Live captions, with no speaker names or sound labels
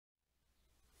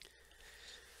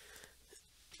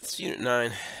It's Unit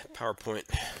 9 PowerPoint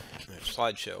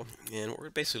slideshow, and we're going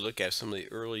to basically look at some of the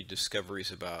early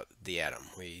discoveries about the atom.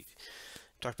 We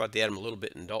talked about the atom a little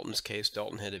bit in Dalton's case.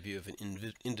 Dalton had a view of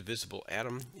an indivisible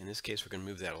atom. In this case, we're going to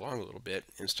move that along a little bit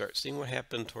and start seeing what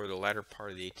happened toward the latter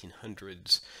part of the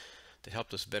 1800s that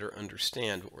helped us better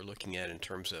understand what we're looking at in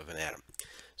terms of an atom.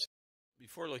 So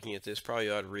before looking at this, probably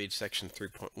you ought to read section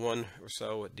 3.1 or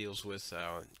so. It deals with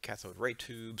cathode ray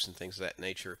tubes and things of that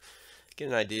nature. Get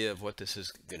an idea of what this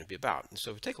is going to be about. And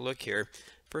so if we take a look here,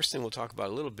 first thing we'll talk about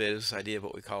a little bit is this idea of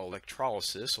what we call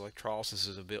electrolysis. Electrolysis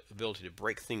is the ability to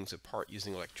break things apart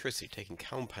using electricity, taking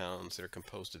compounds that are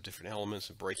composed of different elements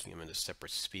and breaking them into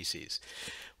separate species.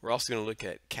 We're also going to look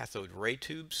at cathode ray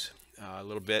tubes a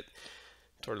little bit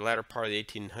toward the latter part of the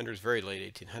 1800s, very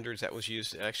late 1800s. That was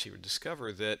used to actually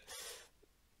discover that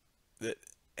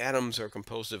atoms are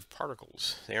composed of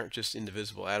particles. They aren't just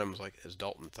indivisible atoms like as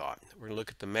Dalton thought. We're going to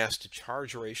look at the mass to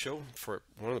charge ratio for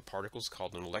one of the particles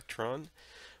called an electron.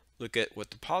 Look at what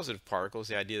the positive particles,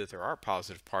 the idea that there are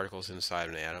positive particles inside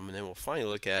an atom, and then we'll finally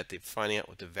look at finding out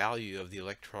what the value of the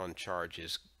electron charge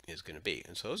is going to be.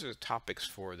 And so those are the topics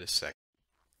for this section.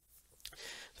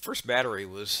 The first battery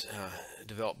was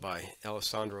developed by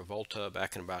Alessandro Volta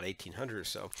back in about 1800 or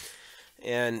so,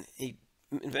 and he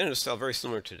invented a cell very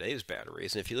similar to today's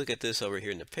batteries. And if you look at this over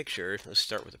here in the picture, let's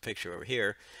start with the picture over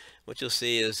here. What you'll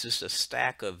see is just a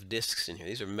stack of discs in here.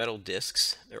 These are metal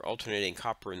discs. They're alternating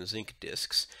copper and zinc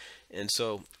discs. And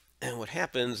so what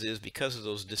happens is because of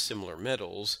those dissimilar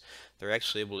metals, they're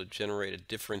actually able to generate a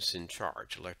difference in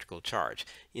charge, electrical charge.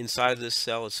 Inside of this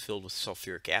cell is filled with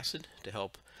sulfuric acid to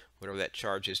help whatever that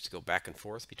charge is to go back and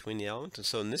forth between the elements. And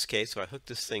so in this case, if I hook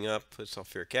this thing up, put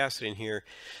sulfuric acid in here,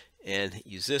 and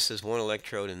use this as one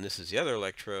electrode and this is the other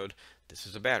electrode, this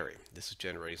is a battery. This is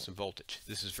generating some voltage.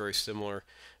 This is very similar.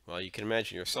 Well, you can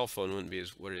imagine your cell phone wouldn't be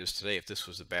what it is today. If this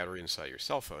was the battery inside your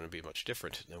cell phone, it would be much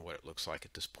different than what it looks like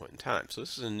at this point in time. So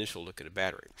this is an initial look at a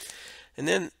battery. And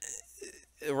then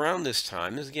around this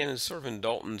time, this again is sort of in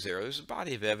Dalton's era, there's a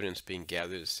body of evidence being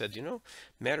gathered that said, you know,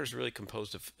 matter is really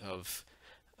composed of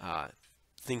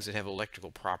things that have electrical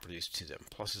properties to them,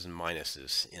 pluses and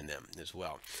minuses in them as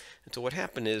well. And so what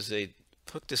happened is they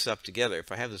hooked this up together.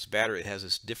 If I have this battery, it has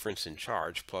this difference in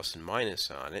charge, plus and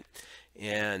minus on it,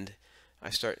 and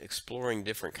I start exploring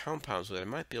different compounds with it, I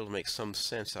might be able to make some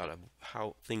sense out of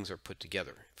how things are put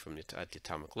together from at the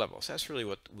atomic level. So that's really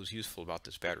what was useful about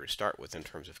this battery to start with in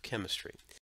terms of chemistry.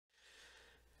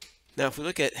 Now, if we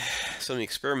look at some of the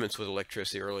experiments with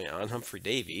electricity early on, Humphrey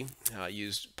Davy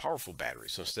used powerful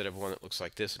batteries. So instead of one that looks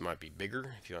like this, it might be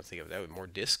bigger, if you want to think of that, with more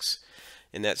disks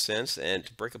in that sense, and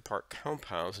to break apart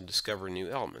compounds and discover new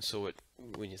elements. So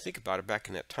when you think about it, back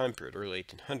in that time period, early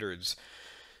 1800s,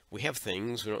 we have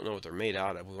things, we don't know what they're made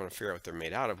out of, we want to figure out what they're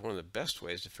made out of. One of the best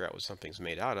ways to figure out what something's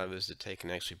made out of is to take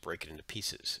and actually break it into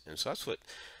pieces. And so that's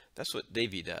what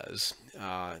Davy does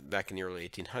back in the early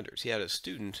 1800s. He had a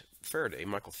student, Faraday,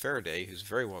 Michael Faraday, who's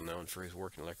very well known for his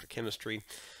work in electrochemistry,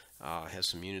 has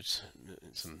some units,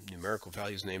 some numerical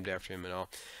values named after him and all.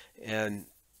 And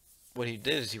what he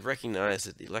did is he recognized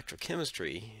that the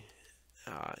electrochemistry,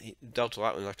 he dealt a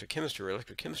lot with electrochemistry, where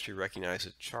electrochemistry recognized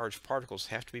that charged particles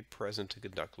have to be present to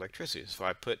conduct electricity. So if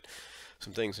I put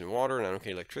some things in water and I don't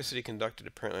get electricity conducted,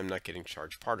 apparently I'm not getting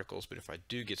charged particles, but if I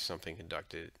do get something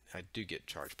conducted, I do get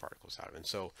charged particles out of it. And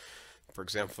so, for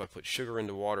example, if I put sugar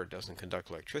into water, it doesn't conduct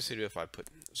electricity. If I put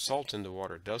salt into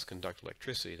water, it does conduct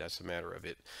electricity. That's a matter of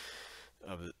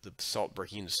the salt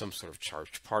breaking into some sort of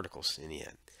charged particles in the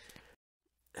end.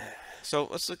 So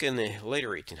let's look in the later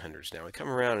 1800s now. We come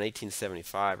around in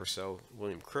 1875 or so.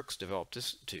 William Crookes developed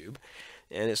this tube,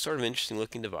 and it's sort of an interesting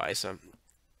looking device.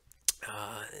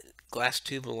 Glass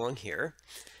tube along here,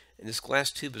 and this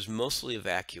glass tube is mostly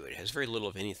evacuated. It has very little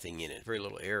of anything in it, very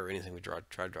little air or anything we try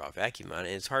to draw a vacuum on it.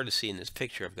 And it's hard to see in this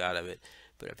picture I've got of it,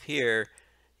 but up here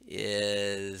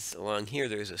is, along here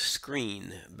there's a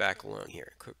screen back along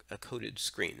here, a coated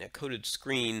screen. That coated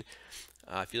screen,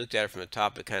 if you looked at it from the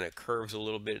top, it kind of curves a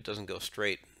little bit. It doesn't go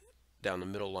straight down the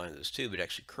middle line of this tube. It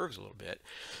actually curves a little bit.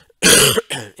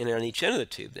 And on each end of the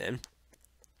tube then,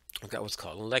 I've got what's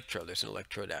called an electrode. There's an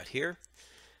electrode out here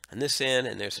on this end,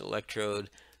 and there's an electrode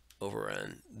over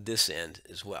on this end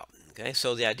as well. Okay,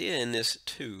 so the idea in this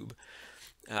tube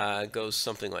goes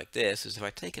something like this: is if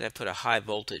I take it, I put a high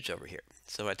voltage over here.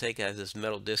 So if I take it, I have this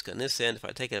metal disc on this end. If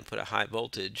I take it and put a high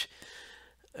voltage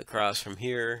across from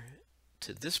here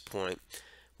to this point,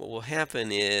 what will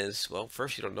happen is, well,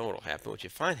 first you don't know what will happen. What you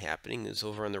find happening is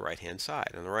over on the right-hand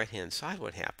side. On the right-hand side,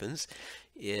 what happens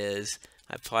is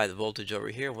I apply the voltage over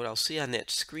here. What I'll see on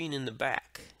that screen in the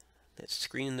back,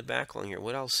 along here,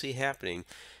 what I'll see happening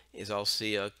is I'll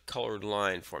see a colored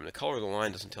line form. The color of the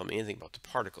line doesn't tell me anything about the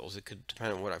particles. It could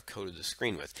depend on what I've coated the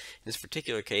screen with. In this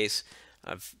particular case,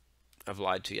 I've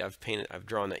lied to you. I've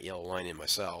drawn that yellow line in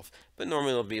myself, but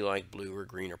normally it'll be like blue or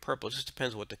green or purple. It just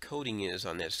depends what the coating is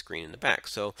on that screen in the back.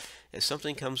 So if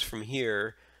something comes from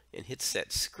here and hits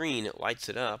that screen, it lights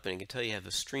it up, and it can tell you have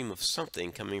a stream of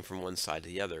something coming from one side to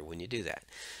the other when you do that.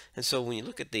 And so when you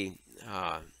look at the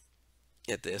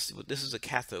this is a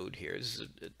cathode here. This is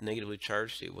a negatively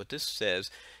charged tube. What this says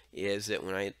is that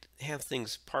when I have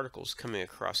particles coming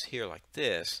across here like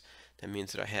this, that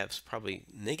means that I have probably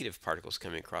negative particles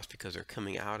coming across because they're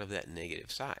coming out of that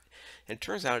negative side. And it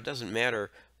turns out it doesn't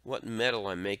matter what metal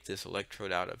I make this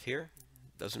electrode out of here.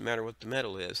 It doesn't matter what the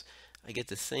metal is. I get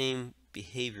the same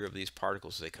behavior of these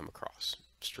particles as they come across.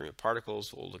 Stream of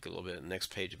particles. We'll look a little bit at the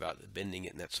next page about bending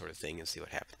it and that sort of thing and see what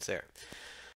happens there.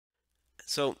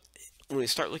 So when we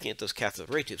start looking at those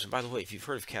cathode ray tubes, and by the way, if you've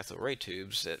heard of cathode ray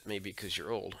tubes, that may be because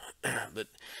you're old, but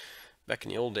back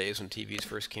in the old days when TVs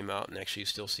first came out, and actually you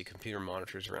still see computer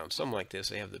monitors around, something like this,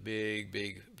 they have the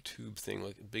big tube thing,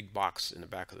 like a big box in the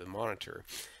back of the monitor.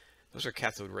 Those are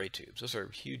cathode ray tubes. Those are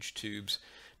huge tubes.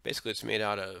 Basically, it's made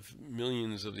out of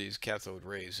millions of these cathode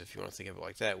rays, if you want to think of it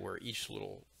like that, where each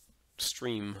little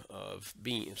stream of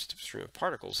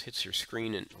particles hits your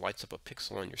screen and lights up a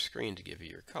pixel on your screen to give you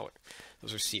your color.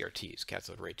 Those are CRTs,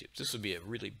 cathode ray tubes. This would be a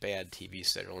really bad TV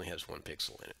set. It only has one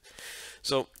pixel in it.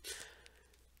 So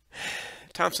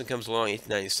Thomson comes along in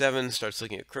 1897, starts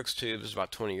looking at Crookes tubes. This is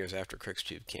about 20 years after Crookes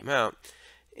tube came out.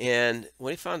 And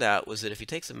what he found out was that if he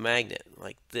takes a magnet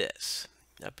like this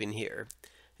up in here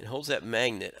and holds that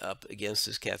magnet up against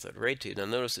this cathode ray tube, now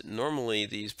notice that normally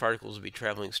these particles would be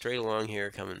traveling straight along here,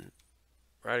 coming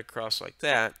right across like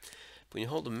that. But when you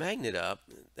hold the magnet up,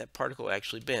 that particle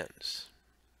actually bends.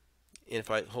 And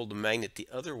if I hold the magnet the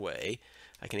other way,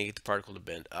 I can get the particle to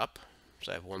bend up.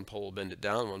 So I have one pole bend it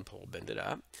down, one pole bend it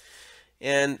up.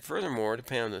 And furthermore,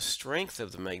 depending on the strength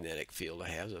of the magnetic field I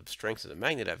have, the strength of the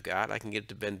magnet I've got, I can get it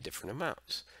to bend different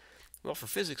amounts. Well, for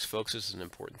physics folks, this is an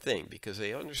important thing because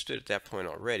they understood at that point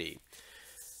already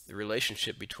the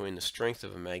relationship between the strength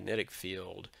of a magnetic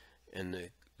field and the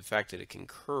fact that it can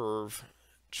curve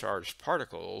charged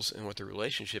particles, and what the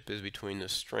relationship is between the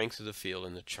strength of the field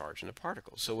and the charge in the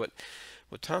particles. So what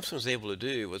Thomson was able to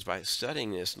do was, by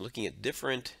studying this and looking at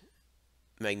different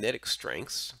magnetic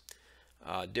strengths,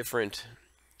 different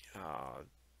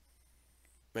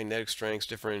elements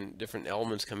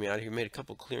coming out here, he made a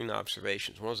couple clearing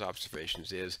observations. One of those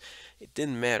observations is it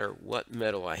didn't matter what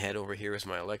metal I had over here as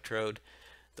my electrode,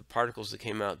 the particles that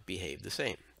came out behaved the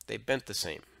same. They bent the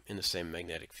same in the same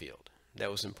magnetic field.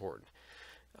 That was important.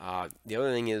 The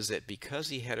other thing is that because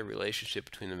he had a relationship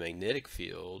between the magnetic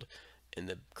field and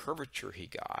the curvature he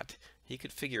got, he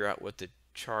could figure out what the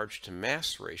charge to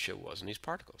mass ratio was in these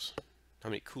particles. How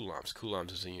many coulombs?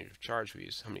 Coulombs is the unit of charge we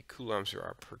use. How many coulombs there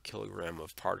are per kilogram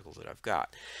of particles that I've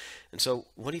got. And so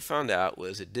what he found out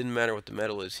was it didn't matter what the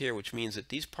metal is here, which means that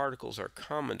these particles are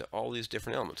common to all these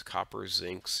different elements. Copper,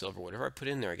 zinc, silver, whatever I put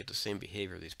in there, I get the same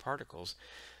behavior of these particles.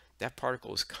 That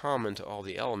particle is common to all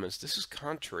the elements. This is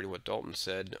contrary to what Dalton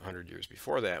said 100 years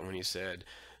before that when he said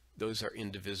those are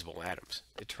indivisible atoms.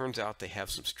 It turns out they have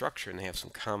some structure and they have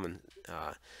some common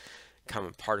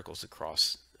particles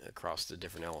across the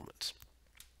different elements.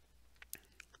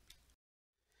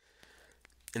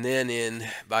 And then in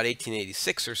about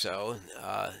 1886 or so,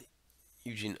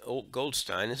 Eugene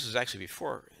Goldstein, this was actually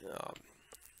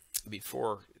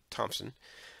before Thomson,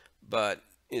 but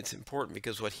it's important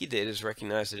because what he did is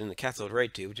recognize that in the cathode ray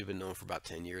tube, which had been known for about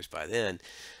 10 years by then,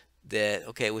 that,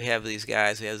 okay, we have these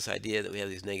guys, we have this idea that we have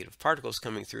these negative particles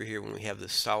coming through here when we have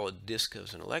this solid disk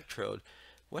as an electrode.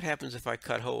 What happens if I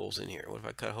cut holes in here? What if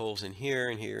I cut holes in here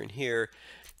and here and here?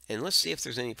 And let's see if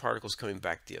there's any particles coming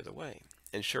back the other way.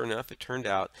 And sure enough, it turned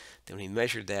out that when he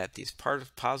measured that, these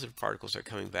positive particles are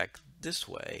coming back this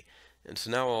way. And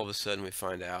so now all of a sudden we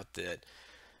find out that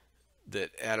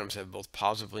atoms have both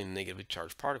positively and negatively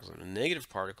charged particles. And the negative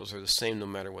particles are the same no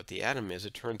matter what the atom is.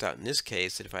 It turns out in this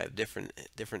case that if I have different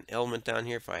element down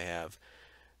here, if I have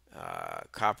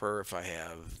copper, if I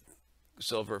have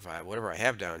silver, if I have whatever I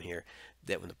have down here,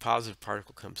 that when the positive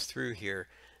particle comes through here,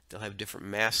 they'll have different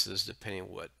masses depending on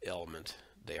what element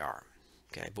they are.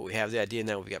 Okay, but we have the idea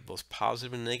now we've got both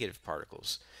positive and negative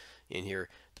particles in here.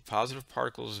 The positive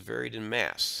particles varied in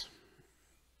mass,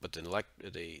 but the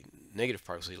negative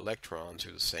particles, the electrons,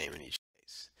 are the same in each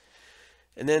case.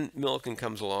 And then Millikan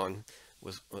comes along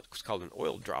with what's called an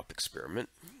oil drop experiment,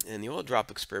 and the oil drop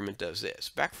experiment does this.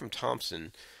 Back from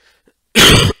Thomson,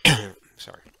 back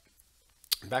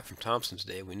from Thomson's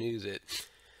day, we knew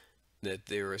that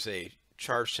there was a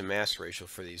charge to mass ratio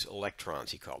for these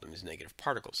electrons, he called them, these negative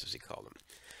particles as he called them.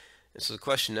 And so the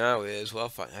question now is, well,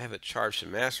 if I have a charge to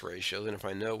mass ratio, then if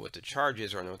I know what the charge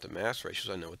is or I know what the mass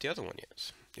ratio is, I know what the other one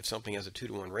is. If something has a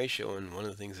 2-to-1 ratio and one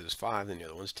of the things is 5, then the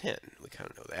other one's 10. We kind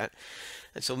of know that.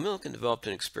 And so Millikan developed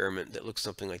an experiment that looks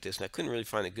something like this, and I couldn't really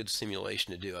find a good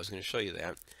simulation to do. I was going to show you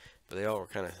that, but they all were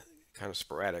kind of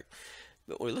sporadic.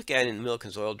 But what we look at in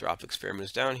Millikan's oil drop experiment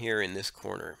is down here in this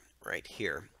corner right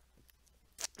here.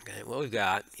 Okay, what we've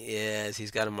got is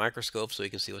he's got a microscope so he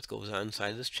can see what goes on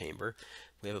inside this chamber.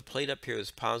 We have a plate up here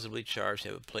that's positively charged.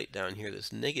 We have a plate down here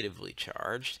that's negatively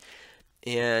charged.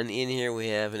 And in here we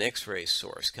have an X-ray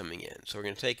source coming in. So we're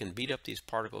going to take and beat up these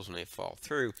particles when they fall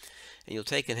through. And you'll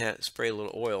take and spray a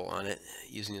little oil on it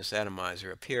using this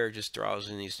atomizer up here. It just draws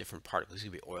in these different particles.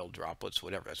 These could be oil droplets,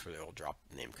 whatever. That's where the oil drop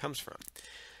name comes from.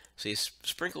 So you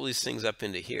sprinkle these things up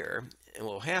into here. And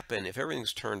what will happen, if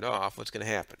everything's turned off, what's going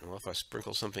to happen? Well, if I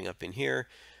sprinkle something up in here,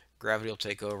 gravity will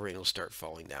take over and it'll start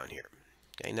falling down here.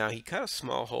 Okay, now he cut a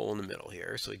small hole in the middle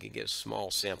here so he can get a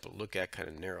small sample to look at, kind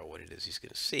of narrow what it is he's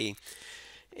going to see.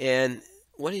 And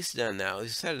what he's done now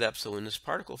is set it up so when this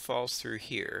particle falls through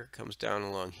here, comes down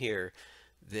along here,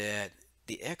 that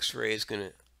the X-ray is going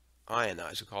to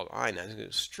ionize. We call it ionize. He's going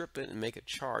to strip it and make a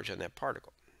charge on that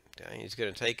particle. Okay, he's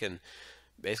going to take and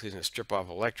basically he's going to strip off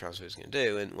electrons. What he's going to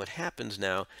do. And what happens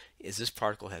now is this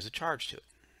particle has a charge to it.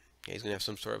 Okay, he's going to have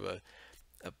some sort of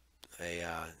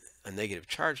a negative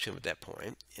charge to him at that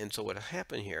point. And so what will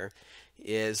happen here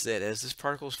is that as this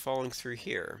particle is falling through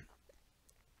here,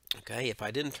 okay, if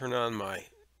I didn't turn on my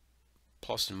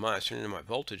plus and minus, turn on my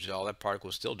voltage at all, that particle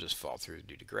will still just fall through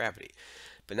due to gravity.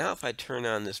 But now if I turn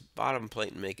on this bottom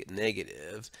plate and make it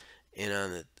negative, and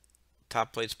on the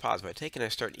top plate's positive, I take and I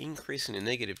start increasing the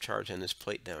negative charge on this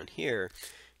plate down here,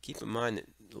 keep in mind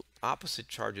that opposite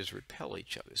charges repel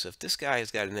each other. So if this guy has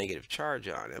got a negative charge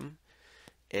on him,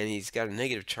 and he's got a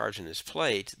negative charge on his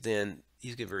plate, then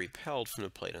he's going to be repelled from the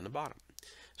plate on the bottom.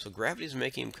 So gravity is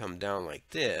making him come down like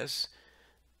this.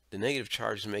 The negative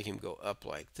charge is making him go up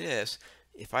like this.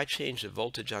 If I change the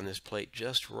voltage on this plate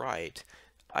just right,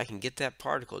 I can get that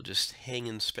particle just hang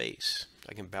in space.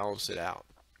 I can balance it out.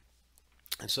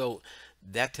 And so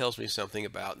that tells me something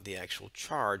about the actual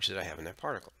charge that I have in that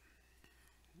particle.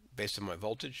 Based on my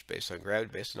voltage, based on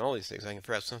gravity, based on all these things, I can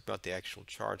figure out something about the actual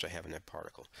charge I have in that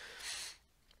particle.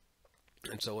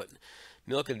 And so what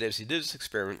Millikan did is he did this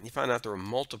experiment. He found out there were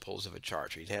multiples of a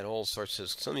charge. He had all sorts of,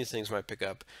 some of these things might pick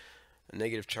up a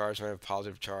negative charge, might have a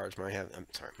positive charge, might have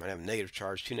a negative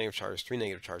charge, 2 negative charges, 3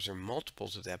 negative charges. There are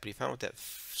multiples of that, but he found what that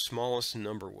smallest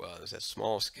number was, that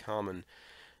smallest common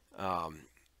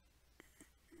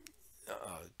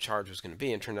charge was going to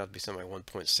be, and it turned out to be something like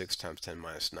 1.6 times 10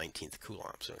 minus 19th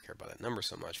coulombs. I don't care about that number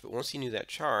so much, but once he knew that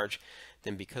charge,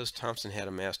 then because Thomson had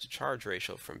a mass to charge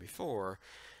ratio from before,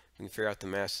 we can figure out the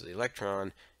mass of the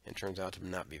electron, and it turns out to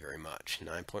not be very much.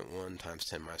 9.1 times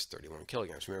 10 minus 31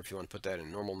 kilograms. Remember, if you want to put that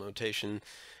in normal notation,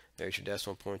 there's your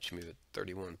decimal point. You move it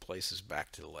 31 places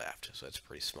back to the left, so that's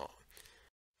pretty small.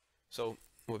 So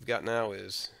what we've got now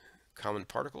is common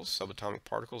particles, subatomic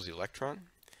particles, the electron.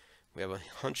 We have a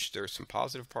hunch there's some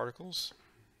positive particles.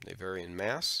 They vary in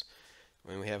mass.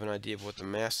 And we have an idea of what the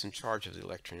mass and charge of the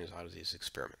electron is out of these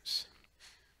experiments.